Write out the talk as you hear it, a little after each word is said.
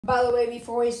By the way,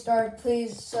 before we start,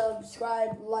 please subscribe,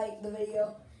 like the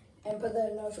video, and put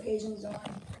the notifications on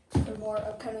for more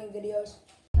upcoming videos.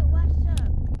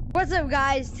 What's up,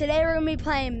 guys? Today we're gonna be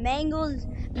playing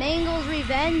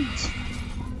ManglesRevenge.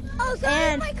 Oh,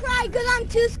 sorry if I cry because I'm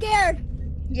too scared.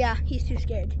 Yeah, he's too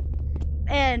scared.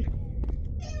 And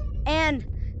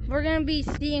we're gonna be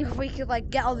seeing if we could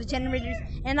like get all the generators.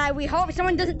 And we hope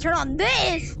someone doesn't turn on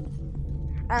this.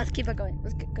 Alright, let's keep it going.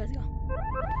 Let's go.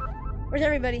 Where's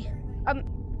everybody? I'm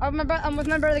with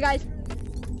my brother, guys.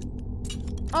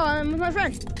 Oh, I'm with my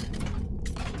friend.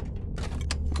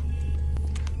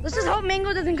 Let's just hope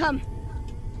Mango doesn't come.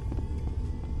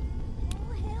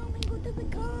 Oh, hell, Mango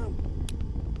doesn't come.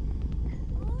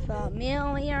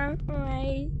 Familiar,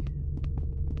 right?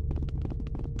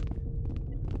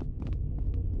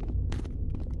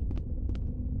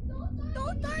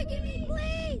 Don't target me,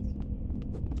 please.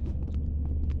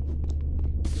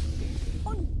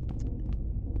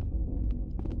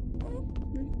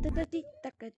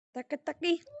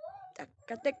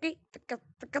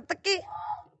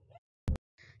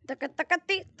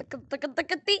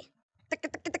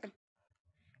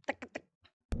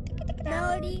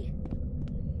 Melody.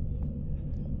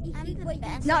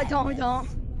 No, don't.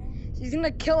 She's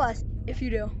gonna kill us if you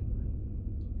do.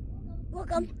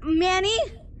 Welcome. Manny?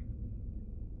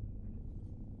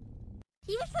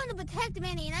 He was trying to protect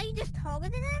Manny, and now you just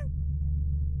targeted him?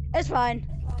 It's fine.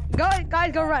 Go,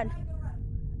 guys, go run.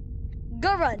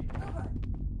 Go run.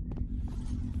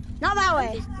 Not that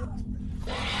way.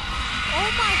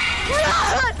 Oh my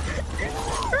Run!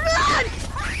 Run!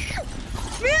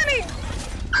 Manny!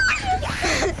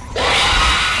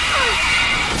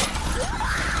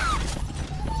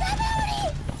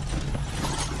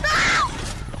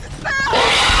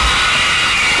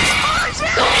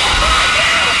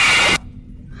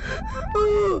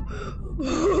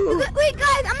 Wait,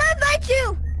 guys, I'm gonna invite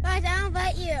you. Guys, I'll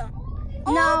invite you.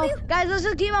 No, guys, let's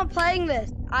just keep on playing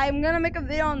this. I'm gonna make a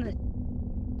video on this.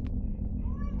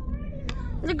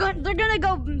 They're gonna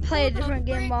go play a different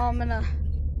game while I'm gonna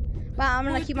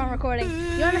keep on recording.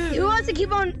 Who wants to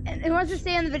keep on? Who wants to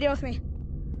stay in the video with me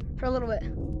for a little bit?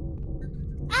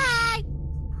 Hi.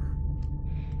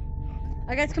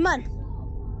 Alright, guys, come on.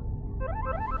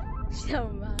 So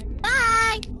much.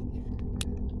 Bye.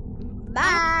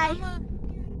 Bye.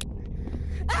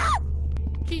 Ah!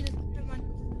 Jesus, never mind.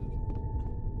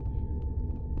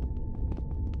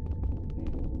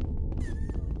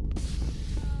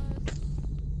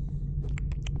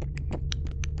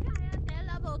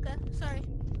 La boca. Sorry.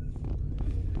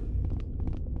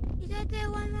 He's right there.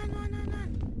 Run.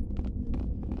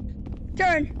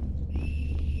 Turn.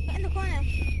 Get in the corner.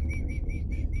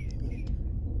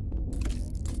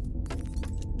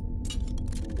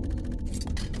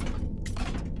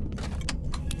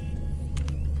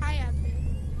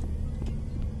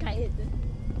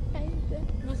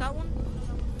 Was that one?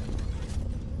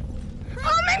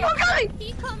 Oh, Mango coming!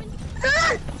 He's coming.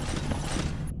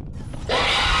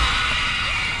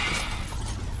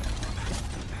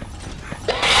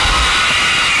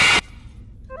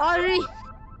 Audrey.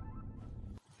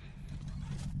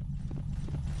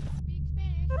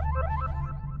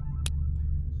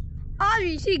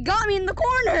 Audrey, she got me in the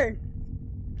corner.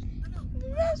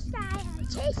 This side on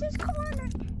Chase's corner.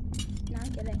 No,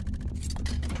 I'm kidding.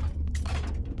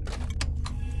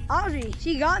 Audrey,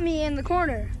 she got me in the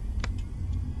corner.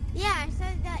 Yeah, I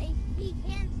said that he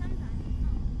can sometimes.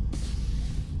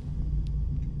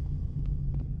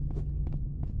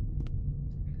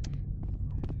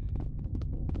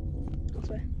 This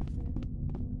way.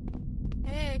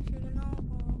 Hey, you know.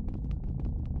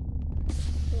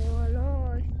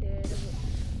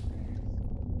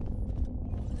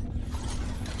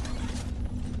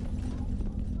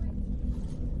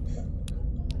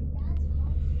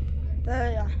 There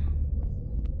we go.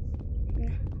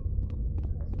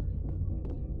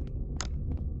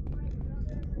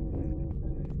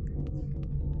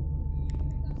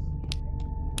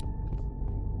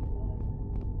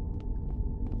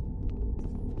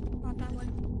 Not that way.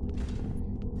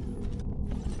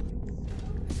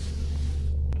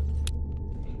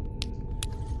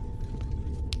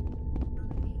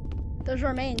 There's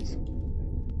remains.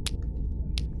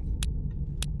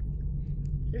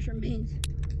 There's remains.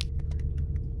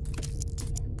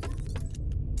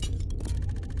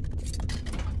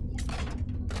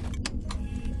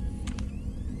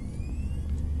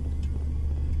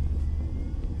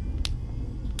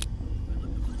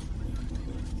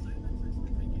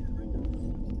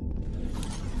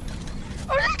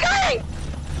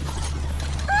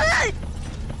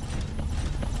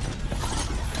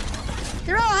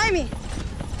 They're all behind me.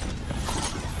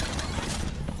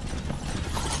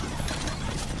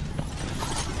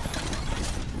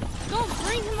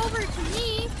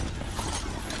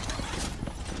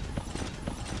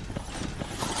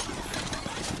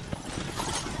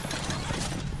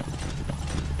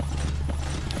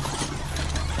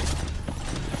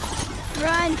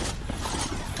 Run!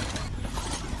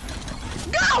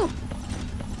 Go!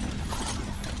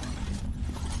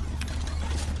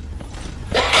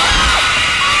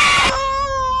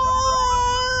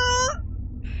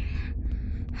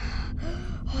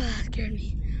 Oh, that scared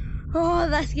me. Oh,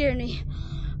 that scared me.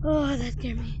 Oh, that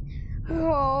scared me.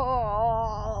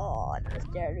 Oh, that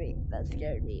scared me. That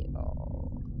scared me.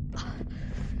 Oh.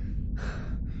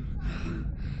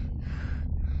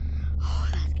 Oh,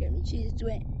 that scared me. Jesus, do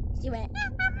it. Do it.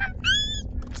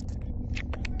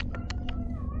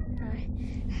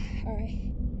 Alright.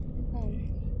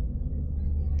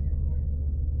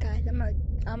 Guys,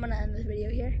 I'm gonna end this video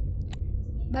here.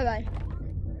 Bye bye.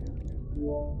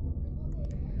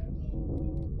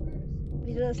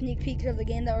 These are the sneak peeks of the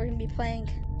game that we're gonna be playing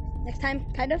next time,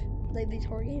 kind of like these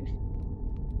horror games.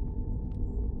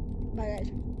 Bye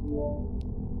guys.